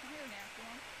 I'll hear an answer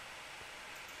one.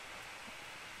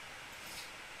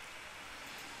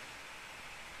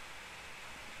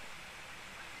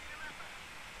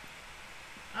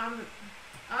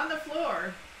 On the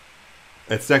floor.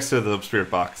 It's next to the spirit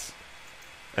box.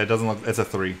 It doesn't look. It's a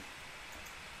 3.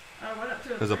 I went up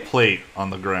to a There's a 3. plate on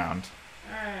the ground.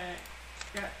 Alright.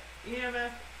 Got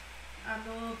EMF on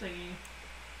the little thingy.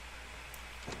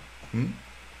 Hmm?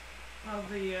 Well,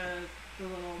 the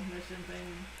little mission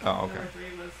thing. Oh, okay. Number 3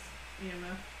 was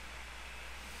EMF.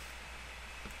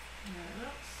 I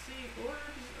don't see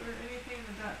orbs or anything in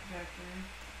the dot detector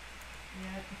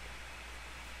yet.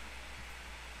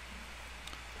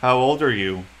 How old are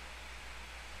you?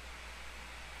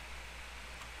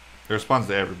 It responds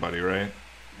to everybody, right?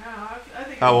 No, I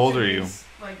think. How it's old are you? Denise,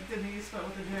 like Denise, but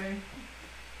with a J.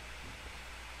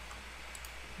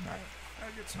 Alright.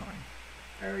 It's annoying.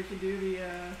 Or we could do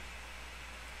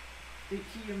the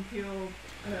Key and Peele.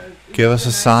 Give us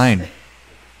a sign.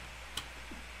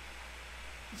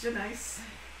 Janice.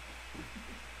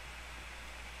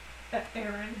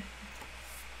 Aaron.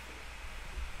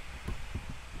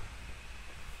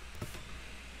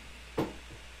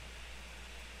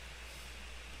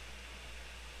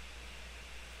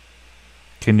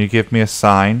 Can you give me a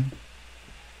sign?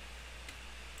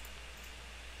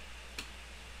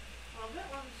 Well,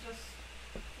 that one's just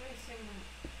facing.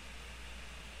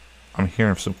 I'm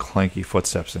hearing some clanky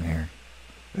footsteps in here.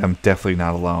 I'm definitely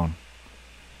not alone.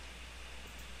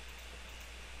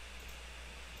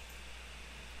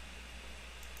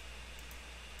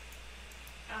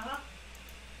 Uh-huh.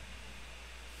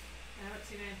 I haven't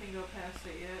seen anything go past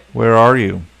it yet. Where are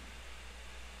you?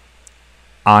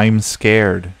 I'm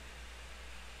scared.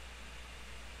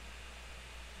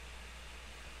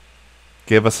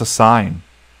 Give us a sign.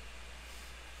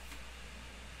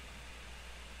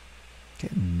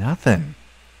 Get nothing.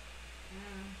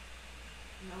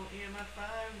 No EMF 5,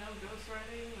 no ghost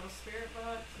writing, no spirit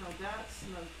box, no dots,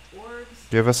 no orbs.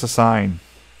 Give us a sign.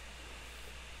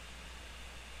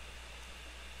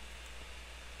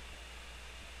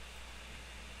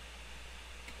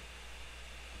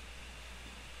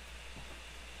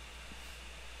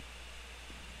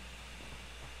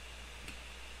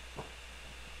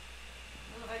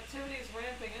 Well, activity's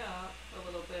ramping up a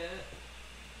little bit.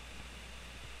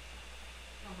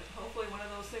 Hopefully one of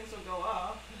those things will go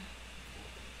off.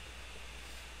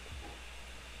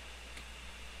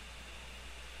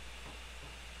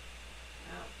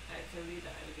 Oh, activity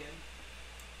died again.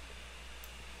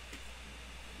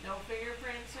 No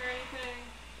fingerprints or anything?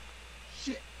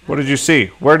 Shit. What did you see?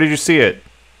 Where did you see it?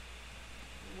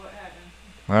 What happened?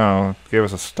 Oh, gave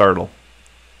us a startle.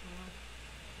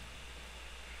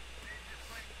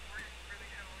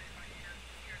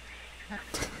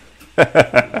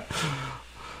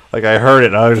 Like I heard it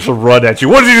and I just run at you.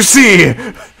 What did you see?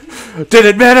 Did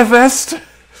it manifest?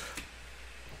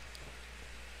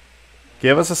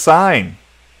 Give us a sign.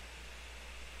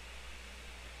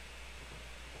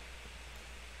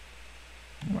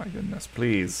 Oh my goodness,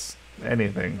 please.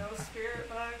 Anything. No spirit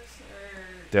box or...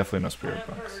 Definitely no spirit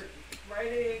box. Or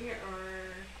writing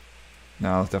or...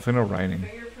 No, definitely no writing.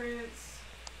 Fingerprints.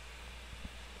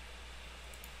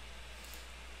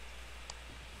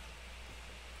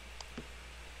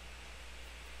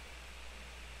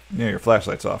 Yeah, your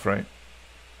flashlight's off, right?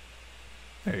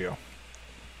 There you go.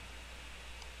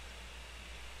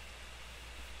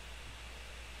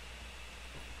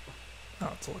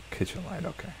 Oh, it's a little kitchen light,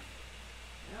 okay.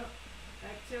 Yep.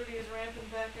 Activity is ramping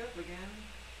back up again.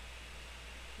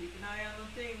 Keep an eye on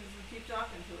the things and keep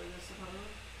talking to her, I suppose.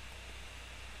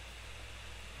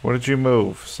 What did you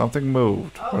move? Something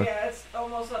moved. Oh What? yeah, it's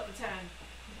almost up to 10.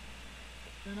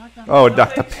 They're not gonna. Oh, Something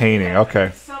not the should painting. happen.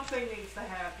 Okay. Something needs to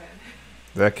happen.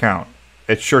 Did that count?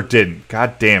 It sure didn't.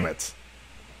 God damn it.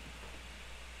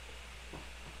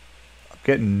 I'm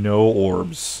getting no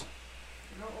orbs.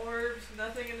 No orbs,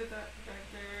 nothing in the back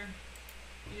there.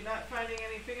 You're not finding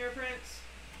any fingerprints?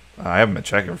 I haven't been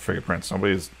checking for fingerprints.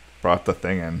 Nobody's brought the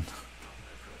thing in.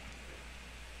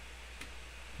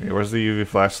 Okay, where's the UV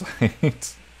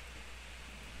flashlight?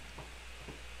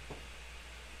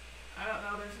 I don't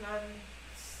know, there's none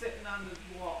sitting on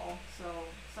the wall, so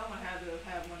someone had to have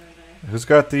had one in there. Who's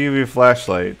got the UV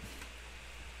flashlight?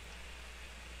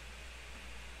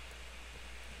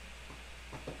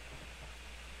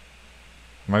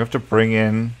 I might have to bring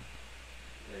in.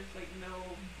 There's like no...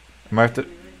 I might have to. right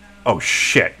now. Oh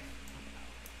shit!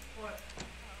 What?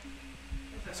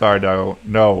 Is that- Sorry, Doggo.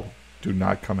 No, do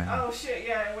not come in. Oh shit,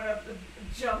 yeah, it went up,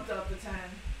 jumped up to 10.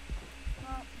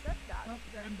 Well, that's that. Oh,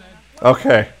 I'm dead.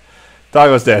 Okay,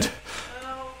 Doggo's dead.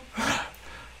 Oh,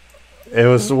 It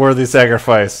was a worthy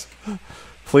sacrifice.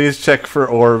 Please check for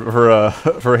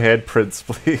for handprints,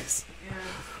 please. yeah.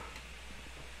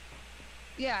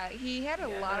 Yeah, he had a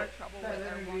Yeah, lot that- of trouble that with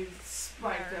their energy one.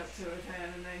 spiked up to a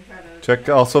 10 and then kind of... Check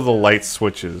also the light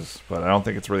switches, but I don't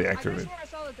think it's really I could activated. swear I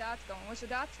saw the dots going. Was the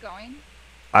dots going?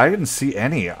 I didn't see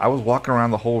any. I was walking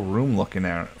around the whole room looking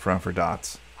at for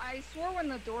dots. I swore when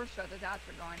the door shut, the dots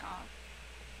were going off.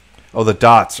 Oh, the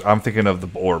dots. I'm thinking of the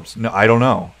orbs. No, I don't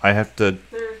know. I have to.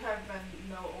 There have been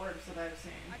no orbs that I've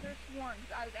seen. I could have sworn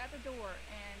 'cause I was at the door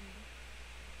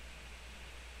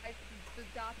and the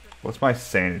dots were. What's my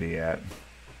sanity at?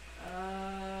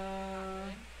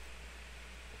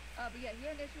 But yeah, he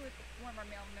had an issue with one of our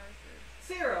male nurses.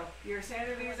 0. Your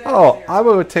sanity's at Oh, 0. I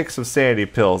would take some sanity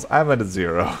pills. I'm at a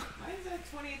 0. Mine's at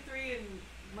 23 and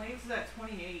Lane's at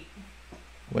 28.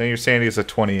 When your sanity is at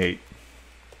 28.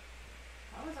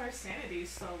 How is our sanity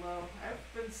so low? I've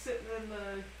been sitting in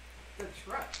the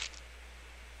truck.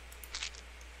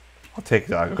 I'll take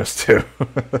Doggo's too.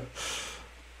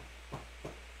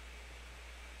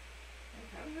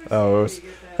 Oh, it was,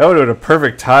 that would have been a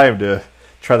perfect time to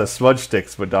try the smudge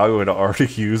sticks, but Doggo had already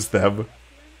used them.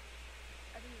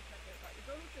 I think it's not their fault.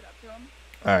 Go look it up to him.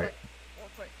 Alright.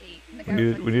 4'8". And the We guy was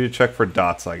need, like- we need to check for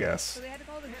dots, I guess. So they had to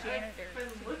call the Yeah, janitor. I've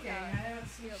been to, looking. I haven't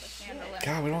seen steal the shit. candle.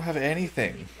 God, we don't have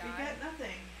anything. We got nothing.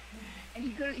 And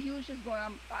he was just going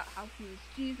on about how he was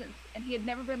Jesus, and he had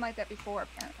never been like that before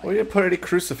apparently. We didn't put any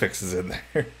crucifixes in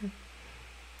there.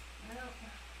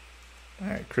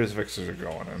 Alright, crucifixes are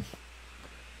going in. Okay,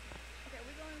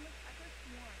 we're going to look. I heard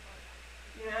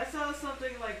more. Yeah, I saw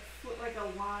something like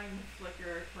a line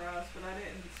flicker across, but I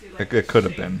didn't see like. It could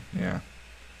have shape. been, yeah.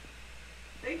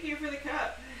 Thank you for the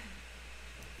cup.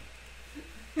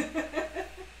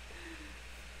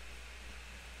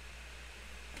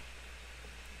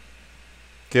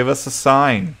 Give us a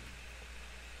sign.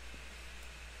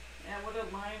 And would a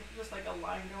line, just like a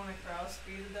line going across,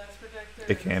 be the depth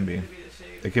projector? It can be. The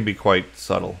shape? It can be quite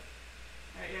subtle.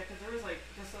 Yeah, because there was like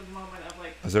just a moment of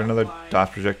like. Is there another line.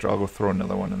 dot projector? I'll go throw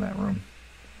another one in that room.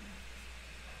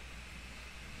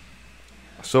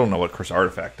 I still don't know what curse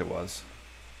artifact it was.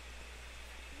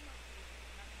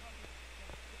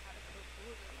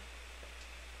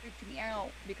 Freaked me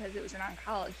out because it was an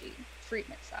oncology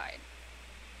treatment side.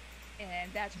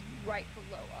 And that's right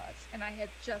below us. And I had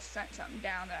just sent something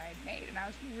down that I had made, and I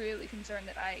was really concerned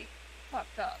that I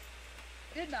fucked up.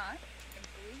 I did not,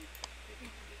 thankfully. I think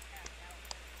we just passed out.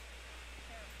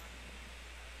 Terrifying.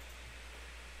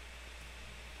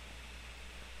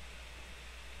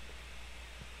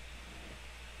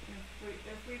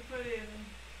 If we put in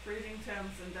freezing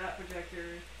temps and dot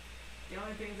projector, the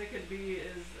only things it could be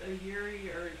is a Yuri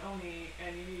or an Oni,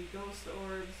 and you need ghost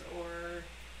orbs or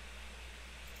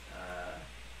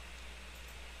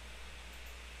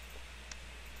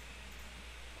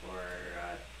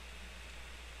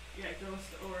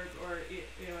ghost orbs or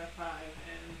EMF 5,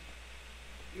 and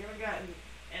you haven't gotten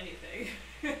anything.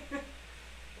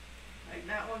 Like,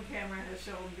 not one camera has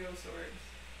shown ghost orbs.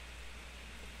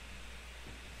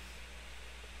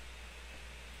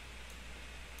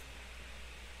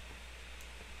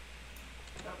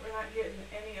 But we're not getting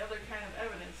any other kind of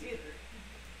evidence either.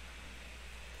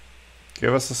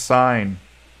 Give us a sign.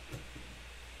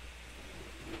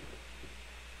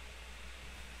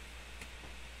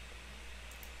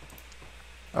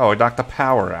 Oh, it knocked the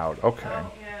power out. Okay.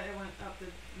 Oh, yeah, it went up to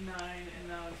 9 and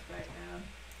now it's back down.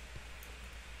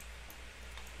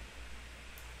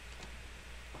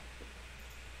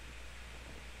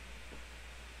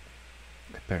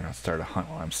 I better not start a hunt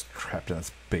while I'm trapped in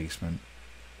this basement.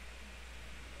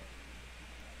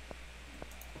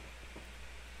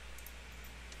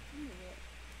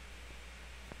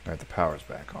 Alright, the power's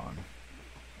back on.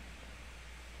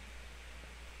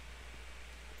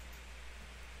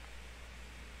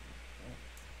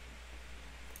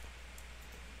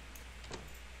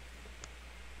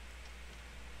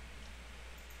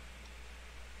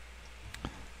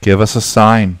 Give us a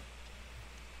sign.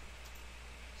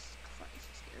 Christ, it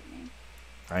scared me.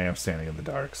 I am standing in the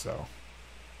dark, so.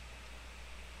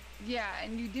 Yeah,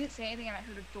 and you didn't say anything, and I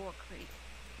heard a door creak.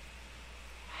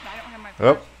 And I don't have my Oh,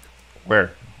 flashlight.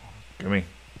 where? Give me.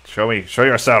 Show me. Show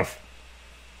yourself.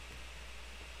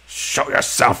 Show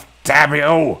yourself, damn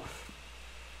you!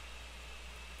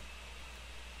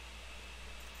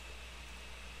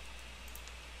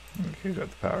 Okay,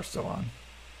 got the power still on.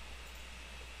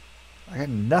 I got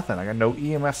nothing. I got no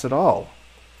EMFs at all.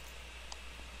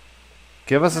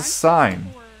 Give us a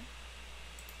sign.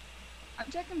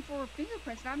 I'm checking for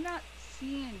fingerprints, and I'm not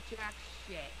seeing jack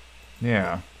shit.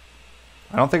 Yeah.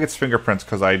 I don't think it's fingerprints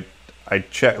because I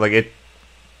checked, like, it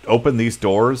opened these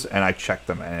doors and I checked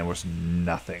them and it was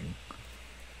nothing.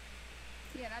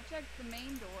 Yeah, and I checked the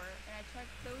main door, and I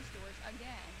checked those doors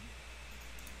again.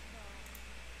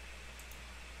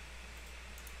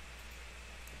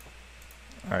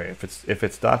 Alright, if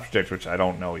it's dot projector, which I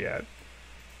don't know yet,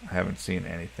 I haven't seen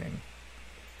anything.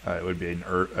 It would be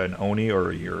an Oni or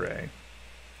a Yurei.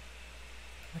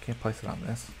 I can't place it on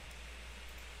this.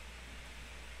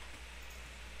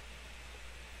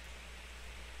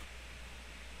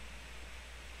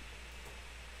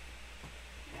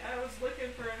 Yeah, I was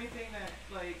looking for anything that,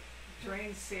 like,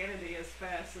 drains sanity as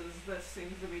fast as this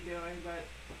seems to be doing, but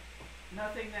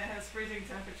nothing that has freezing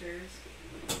temperatures.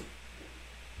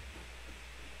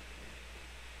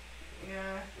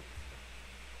 Yeah.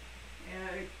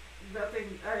 Yeah,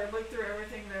 nothing. I looked through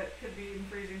everything that could be in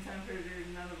freezing temperatures,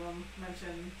 none of them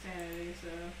mention sanity, so.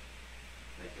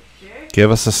 Like, okay.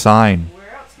 Give us a sign.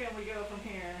 Where else can we go from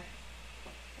here?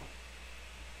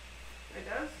 It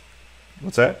does?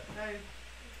 What's that?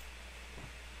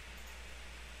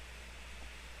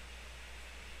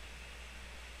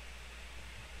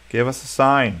 Give us a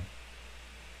sign.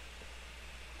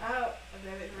 Oh, I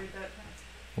didn't read that.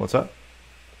 What's up?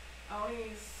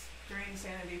 Oni's drain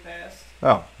sanity fast.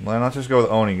 Oh, well, let's just go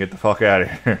with Oni and get the fuck out of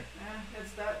here.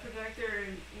 It's dot projector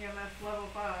and EMF level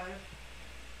 5.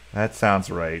 That sounds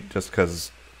right. Just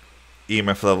because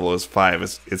EMF level is 5,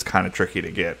 it's kind of tricky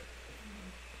to get.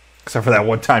 Except for that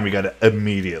one time you got it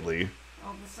immediately.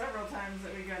 Well, the several times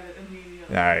that we got it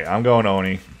immediately. Alright, I'm going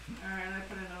Oni. Alright, I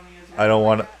put an Oni as I don't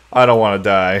want to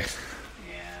die. Yeah.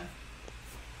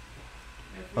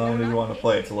 If we I don't don't, even want to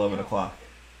play. It's 11 o'clock.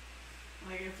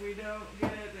 like, if we don't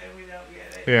get it, then we don't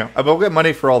get it. Yeah, I will get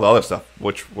money for all the other stuff,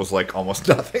 which was like almost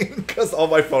nothing because all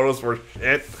my photos were shit.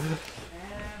 Yeah,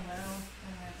 well,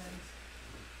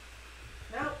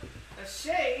 that happens. Nope. A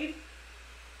shade.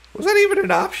 Was that even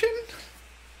an option?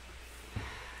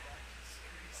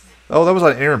 Oh, that was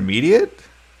on intermediate?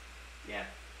 Yeah.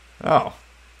 Oh.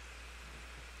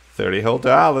 $30 whole.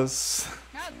 Now let's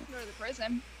go to the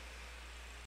prison.